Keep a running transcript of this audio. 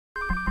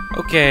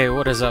Okay,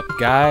 what is up,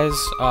 guys?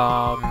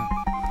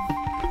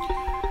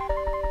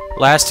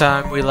 Last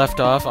time we left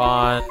off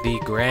on the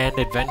grand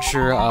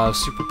adventure of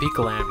Super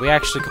Pika Land. We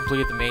actually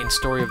completed the main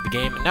story of the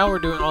game, and now we're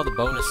doing all the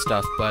bonus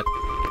stuff, but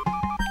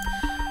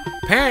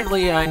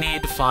apparently I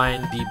need to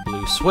find the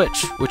blue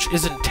switch, which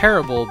isn't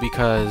terrible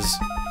because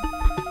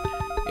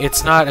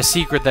it's not a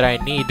secret that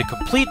I need to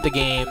complete the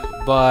game,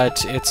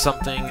 but it's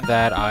something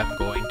that I'm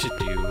going to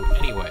do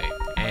anyway.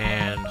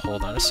 And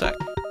hold on a sec.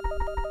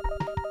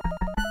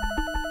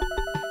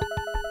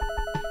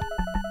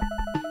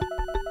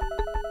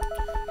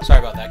 Sorry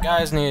about that,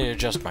 guys. Need to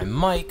adjust my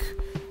mic.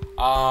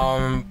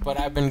 But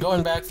I've been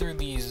going back through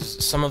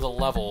some of the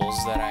levels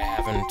that I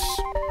haven't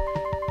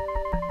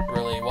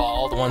really, well,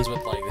 all the ones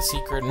with like the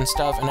secret and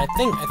stuff, and I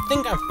think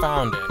I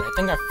found it. I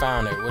think I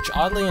found it, which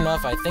oddly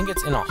enough, I think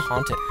it's in a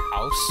haunted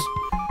house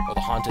or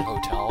the haunted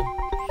hotel.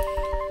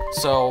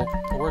 So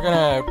we're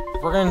gonna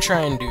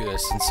try and do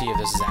this and see if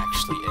this is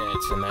actually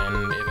it, and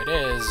then if it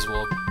is,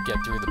 we'll get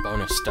through the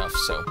bonus stuff.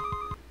 So.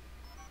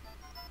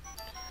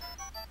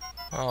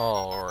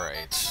 Alright,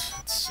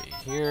 let's see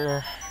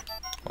here.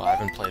 Well, I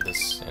haven't played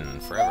this in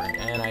forever,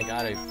 and I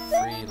got a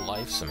free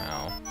life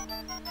somehow.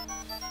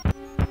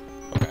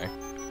 Okay.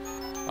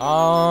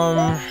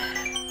 I've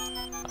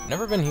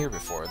never been here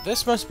before.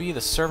 This must be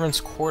the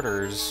servants'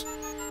 quarters.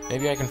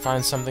 Maybe I can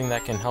find something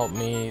that can help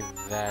me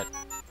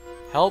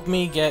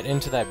get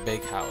into that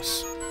big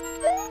house.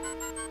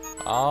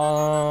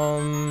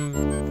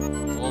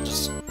 We'll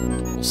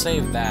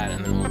save that,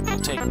 and then we'll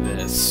take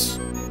this.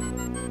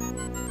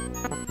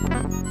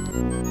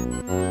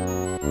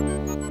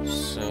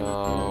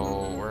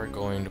 So we're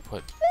going to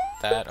put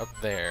that up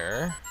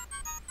there.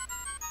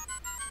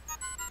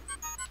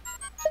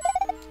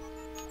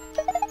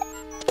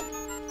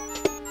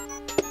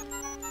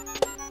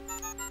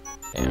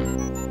 Damn.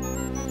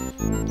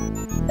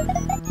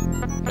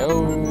 No.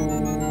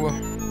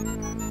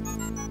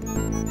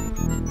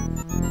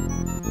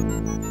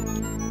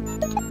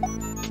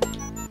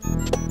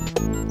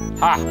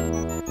 Ha!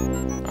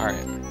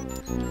 Alright.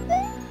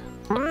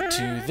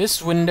 To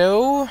this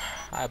window,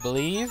 I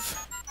believe.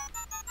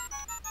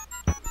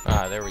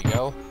 There we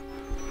go.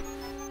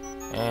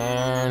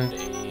 And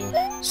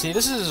see,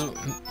 this is...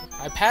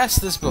 I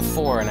passed this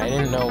before, and I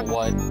didn't know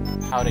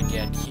how to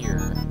get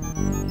here.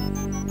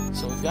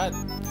 So we've got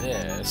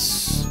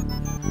this.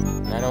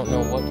 And I don't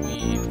know what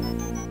we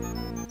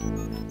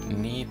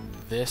need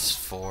this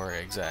for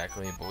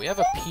exactly, but we have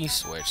a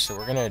P-switch, so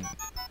we're gonna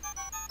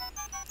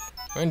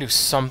do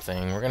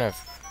something. We're gonna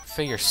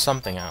figure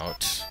something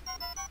out.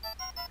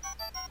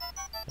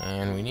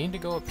 And we need to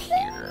go up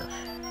here.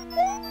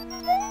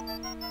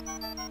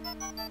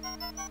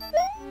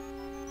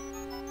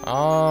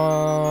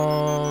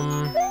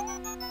 Oh.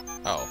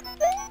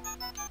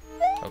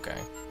 Okay.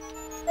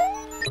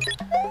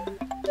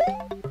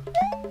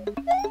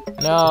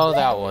 No,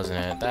 that wasn't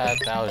it.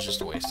 That was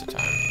just a waste of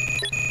time.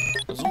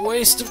 It was a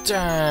waste of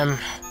time.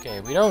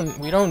 Okay, we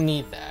don't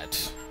need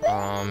that.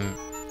 And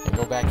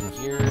go back in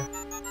here.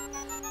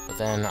 But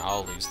then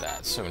I'll lose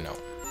that, so no.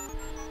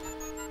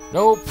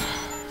 Nope.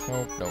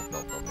 Nope.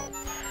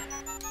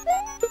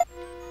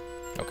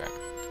 Okay.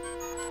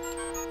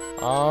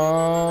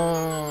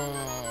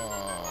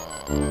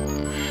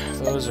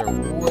 Those are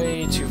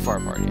way too far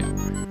apart, yeah.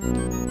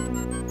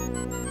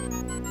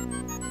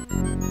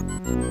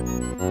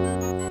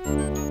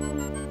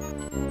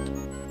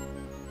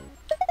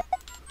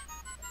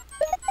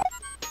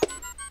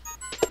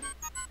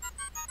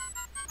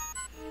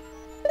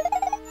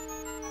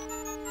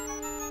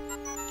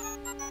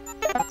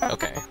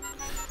 Okay.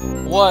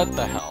 What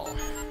the hell?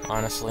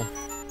 Honestly.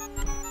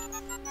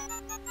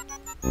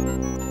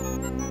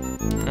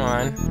 Come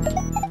on.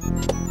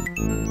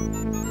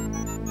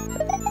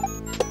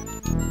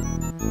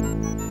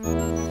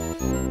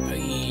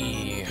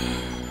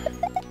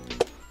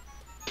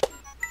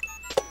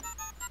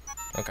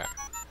 Okay.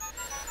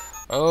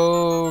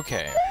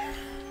 Okay.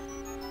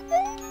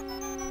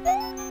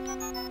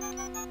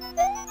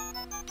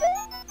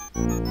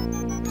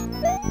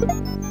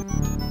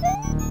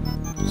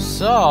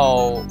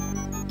 So...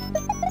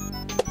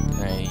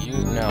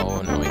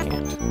 No, I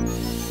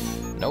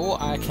can't. No,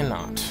 I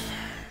cannot.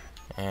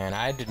 And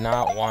I did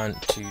not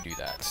want to do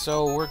that,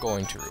 so we're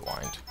going to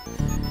rewind.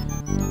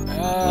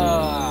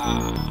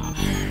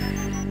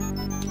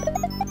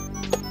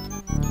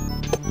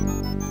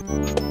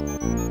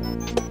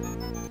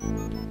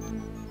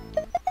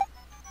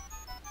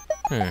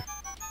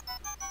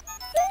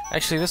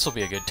 Actually, this will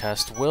be a good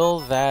test. Will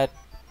that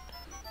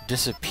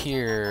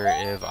disappear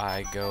if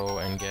I go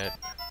and get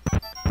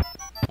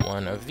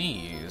one of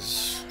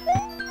these?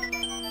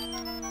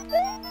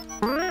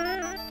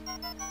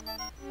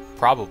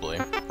 Probably.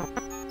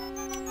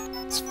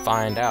 Let's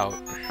find out.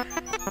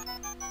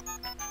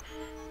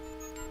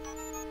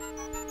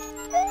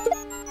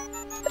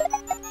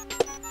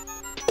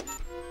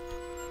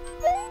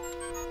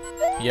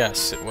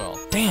 Yes, it will.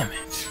 Damn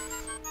it!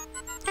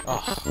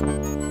 Ugh.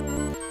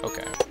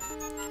 Okay.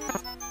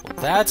 Well,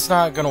 that's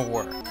not gonna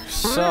work.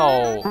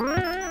 So,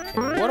 okay,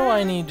 what do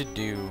I need to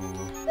do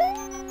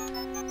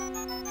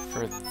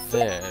for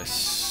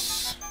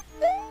this.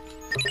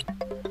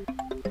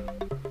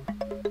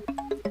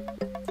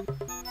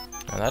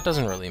 Now, that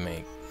doesn't really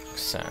make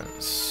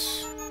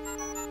sense.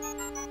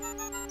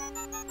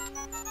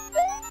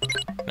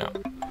 No.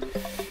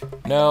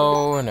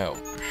 No, no.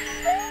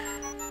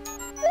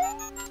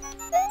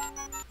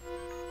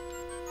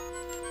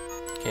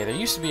 Okay, there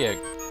used to be a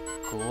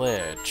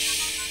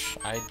glitch.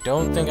 I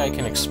don't think I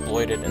can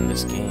exploit it in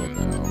this game,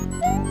 though.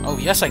 Oh,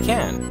 yes, I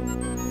can!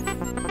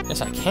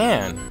 Yes, I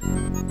can!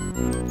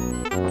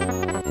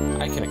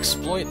 I can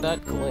exploit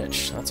that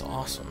glitch. That's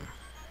awesome.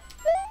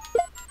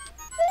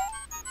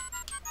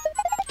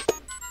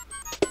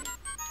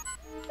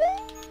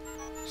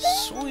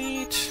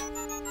 Sweet!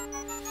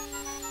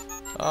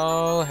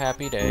 Oh,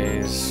 happy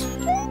days.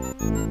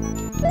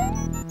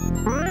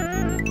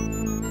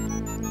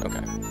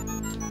 Okay.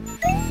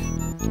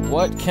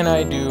 What can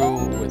I do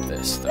with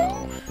this,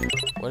 though?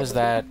 What does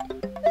that...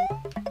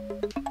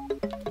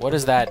 What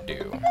does that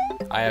do?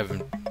 I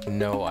have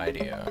no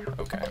idea.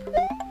 Okay.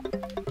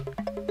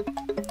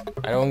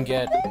 I don't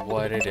get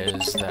what it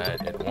is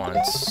that it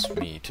wants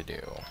me to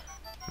do.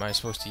 Am I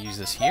supposed to use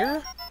this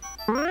here?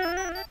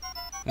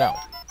 No.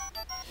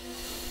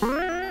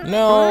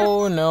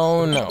 No,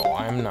 no, no,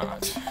 I'm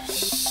not.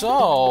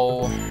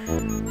 So...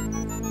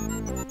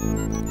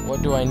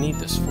 what do I need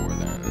this for,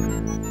 then?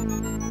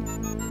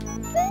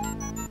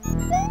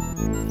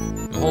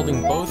 I'm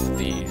holding both of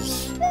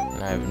these,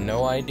 and I have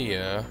no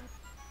idea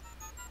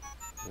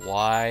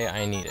why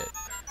I need it.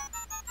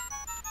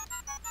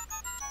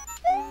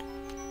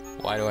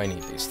 Why do I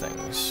need these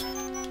things?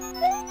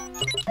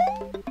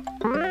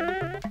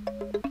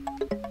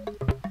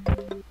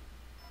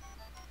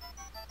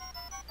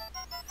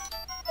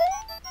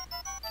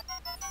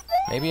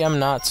 Maybe I'm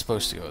not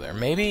supposed to go there.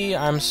 Maybe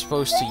I'm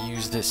supposed to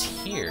use this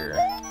here.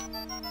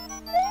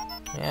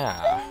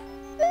 Yeah.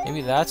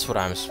 Maybe that's what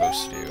I'm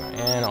supposed to do.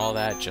 And all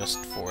that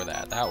just for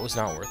that. That was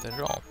not worth it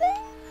at all.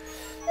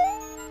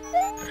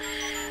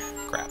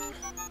 Crap.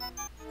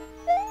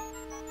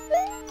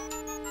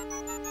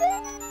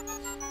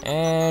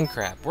 And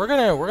crap. We're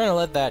gonna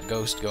let that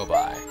ghost go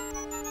by.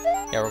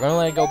 Yeah, we're gonna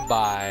let it go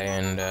by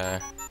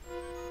and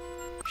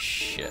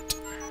shit.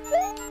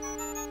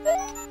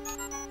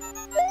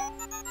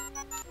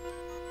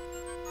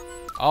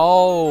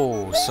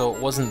 Oh, so it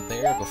wasn't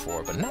there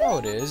before, but now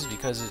it is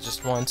because it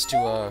just wants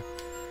to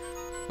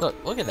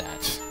look at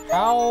that.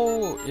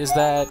 How is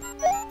that?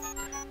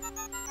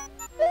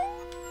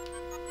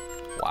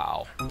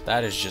 Wow,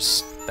 that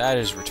is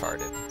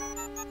retarded.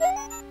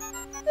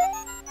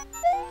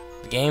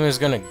 The game is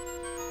gonna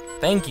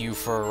thank you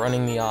for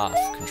running me off,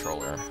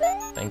 controller.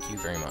 Thank you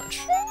very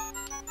much.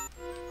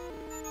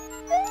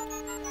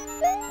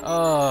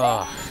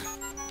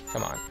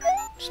 Come on,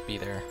 just be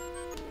there.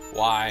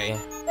 Why?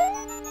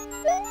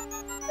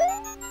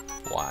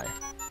 Why?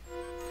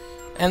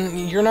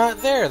 And you're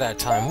not there that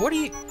time. What do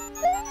you...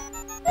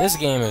 This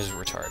game is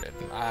retarded.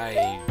 I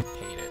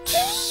hate it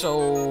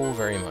so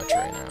very much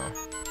right now.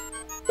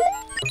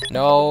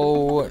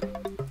 No...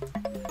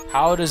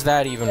 How does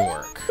that even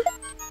work?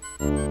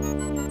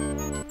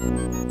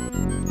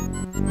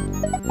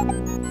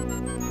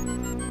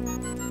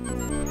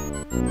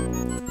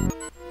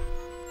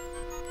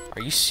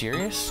 Are you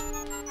serious?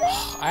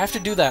 Ugh, I have to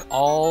do that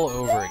all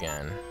over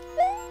again.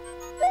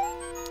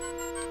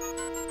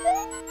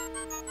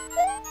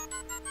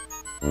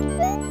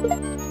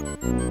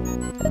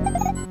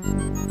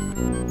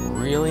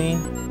 Really?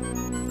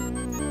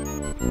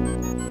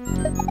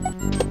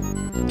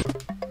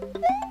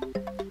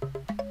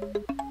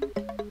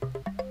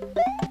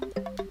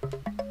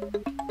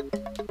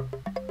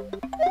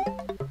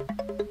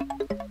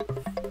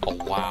 Oh,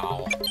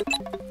 wow.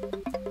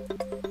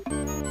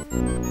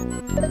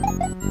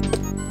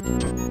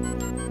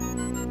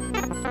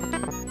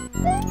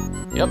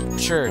 Yep,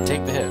 sure,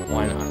 take the hit.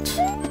 Why not?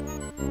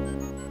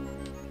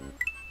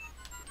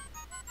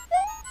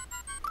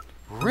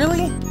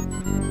 Really?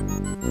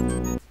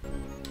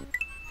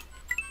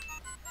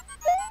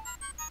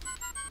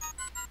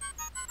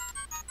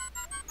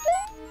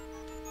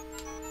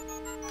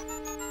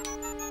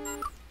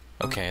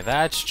 Okay,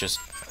 that's just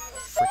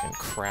freaking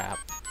crap.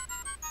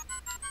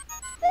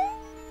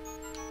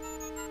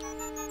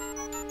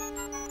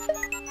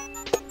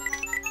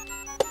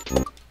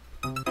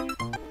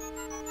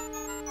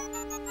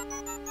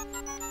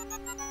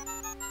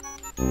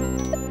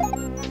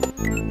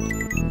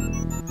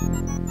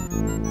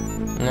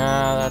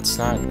 Nah, that's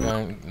not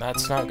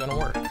gonna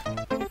work.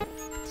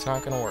 It's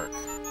not gonna work.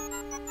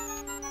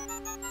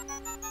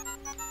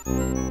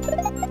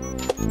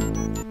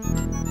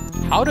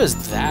 How does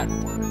that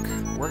work?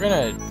 We're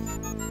gonna...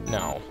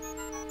 No.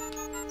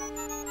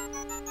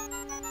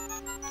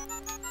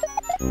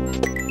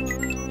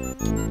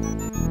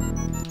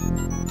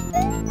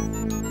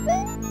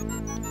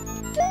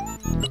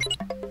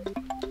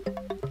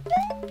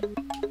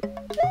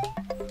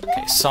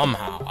 Okay,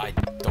 somehow, I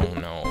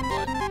don't know,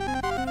 but...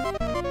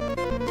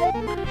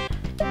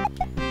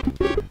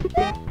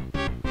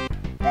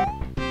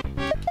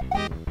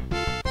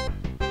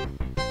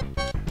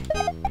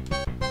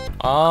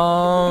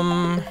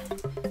 I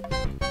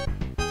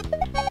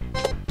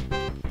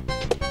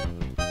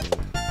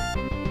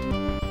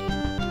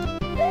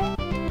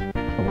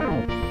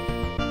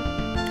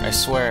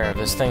swear, if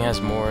this thing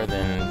has more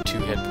than 2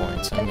 hit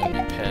points, I'm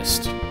gonna be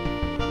pissed.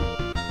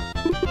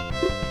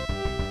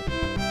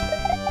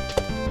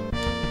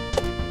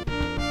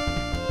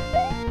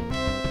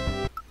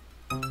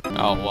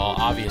 Oh, well,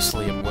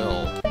 obviously it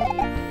will.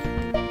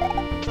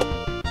 So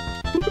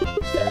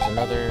there's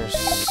another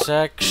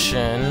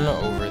section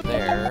over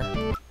there.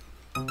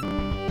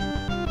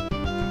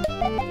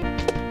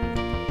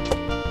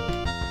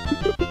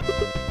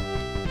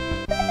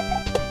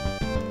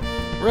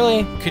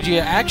 Really? Could you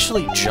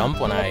actually jump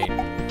when I,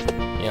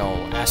 you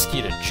know, ask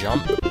you to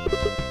jump?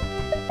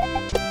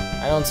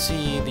 I don't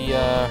see the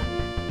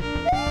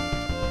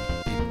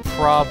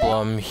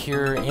problem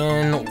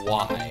herein.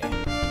 Why?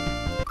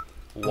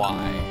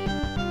 Why?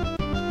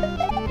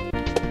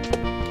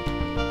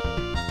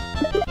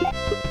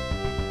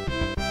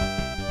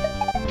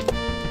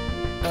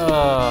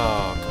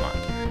 Oh, come on.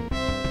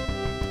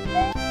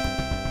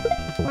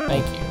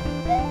 Thank you.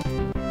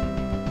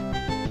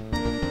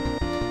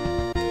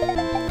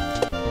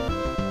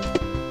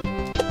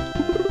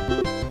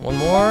 One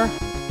more?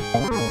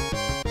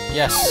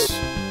 Yes.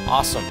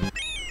 Awesome.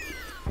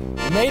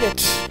 We made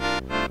it!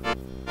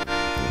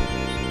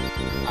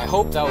 I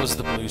hope that was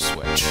the blue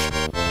switch.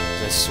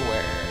 I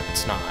swear,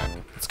 it's not.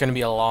 It's gonna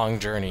be a long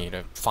journey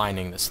to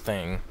finding this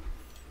thing.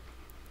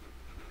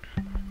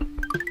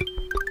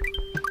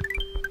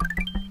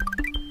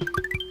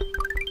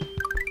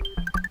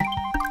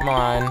 Come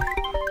on.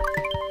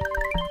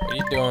 What are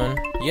you doing?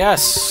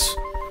 Yes!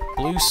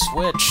 Blue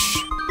switch.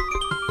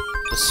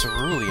 The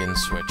cerulean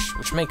switch,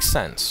 which makes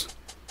sense.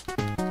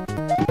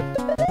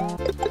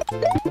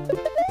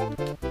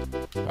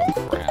 Oh,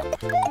 crap.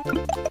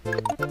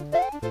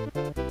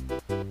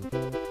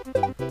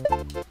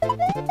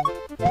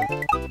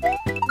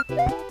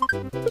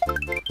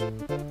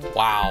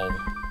 Wow.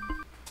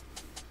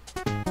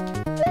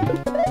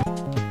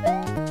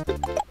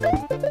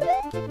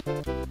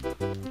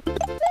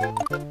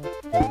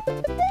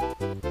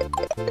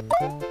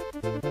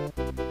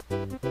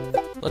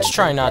 Let's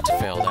try not to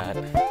fail that.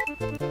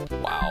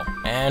 Wow.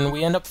 And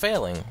we end up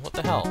failing. What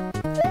the hell?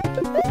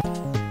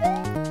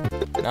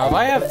 Now, if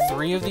I have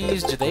 3 of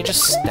these, do they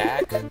just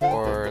stack?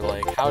 Or,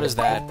 like, how does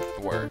that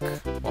work?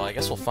 Well, I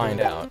guess we'll find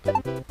out.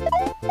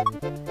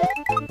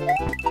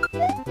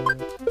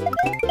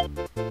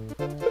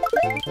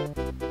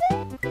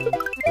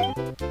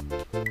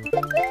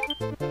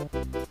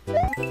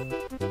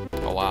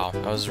 Oh, wow.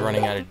 I was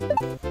running out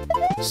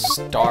of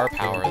star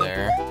power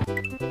there.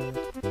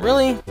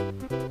 Really?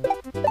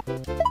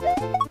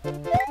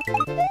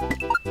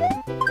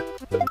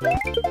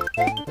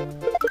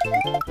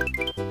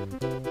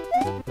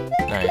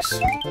 Nice.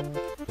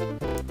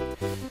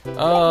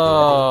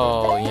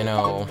 Oh, you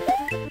know.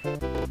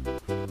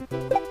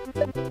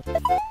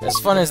 As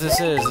fun as this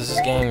is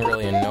getting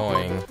really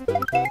annoying.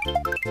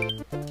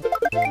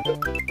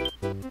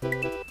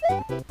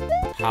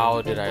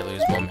 How did I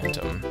lose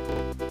momentum?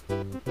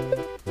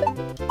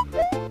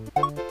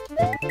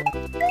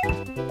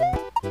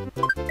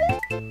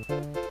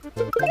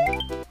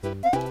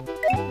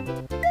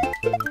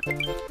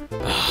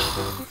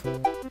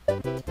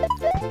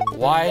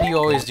 Why do you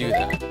always do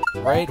that?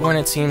 Right when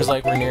it seems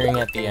like we're nearing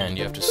at the end,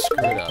 you have to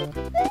screw it up.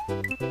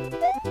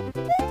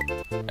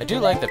 I do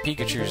like that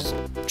Pikachu's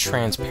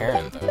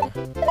transparent, though.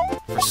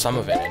 For some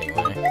of it,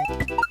 anyway.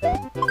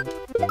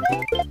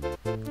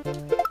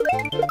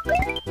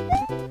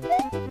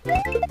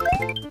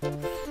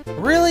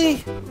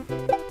 Really?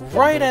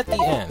 Right at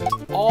the end.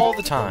 All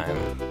the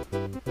time.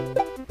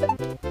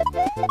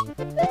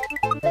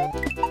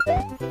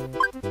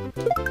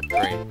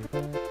 Great.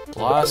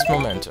 Lost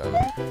momentum.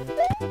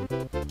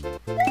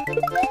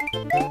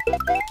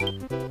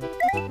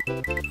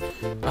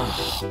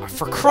 Oh,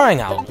 for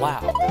crying out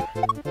loud.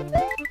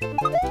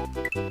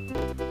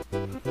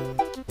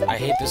 I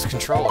hate this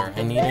controller.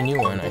 I need a new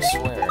one, I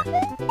swear.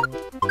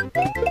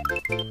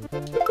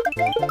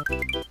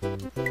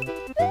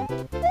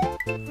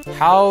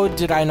 How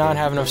did I not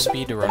have enough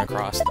speed to run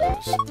across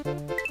those?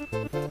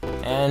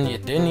 And you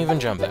didn't even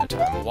jump that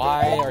time.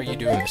 Why are you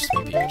doing this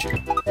to me,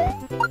 Pikachu?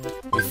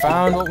 We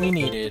found what we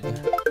needed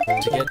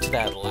to get to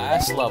that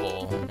last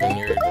level, and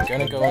you're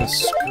gonna go and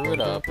screw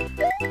it up.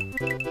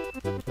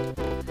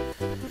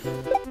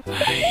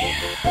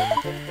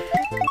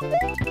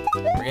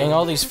 We're getting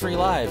all these free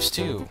lives,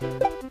 too.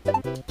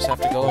 Just have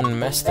to go and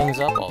mess things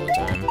up all the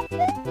time.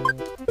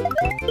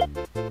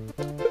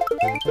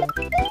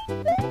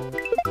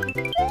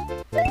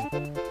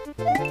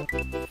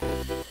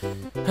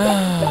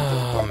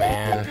 Oh,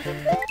 man.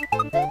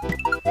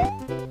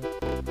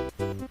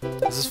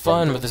 This is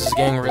fun, but this is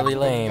getting really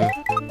lame.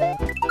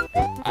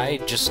 I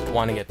just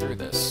want to get through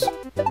this.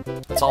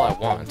 That's all I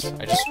want.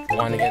 I just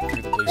want to get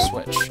through the blue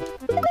switch.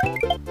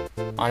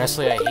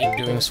 Honestly, I hate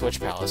doing switch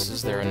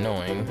palaces. They're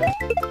annoying.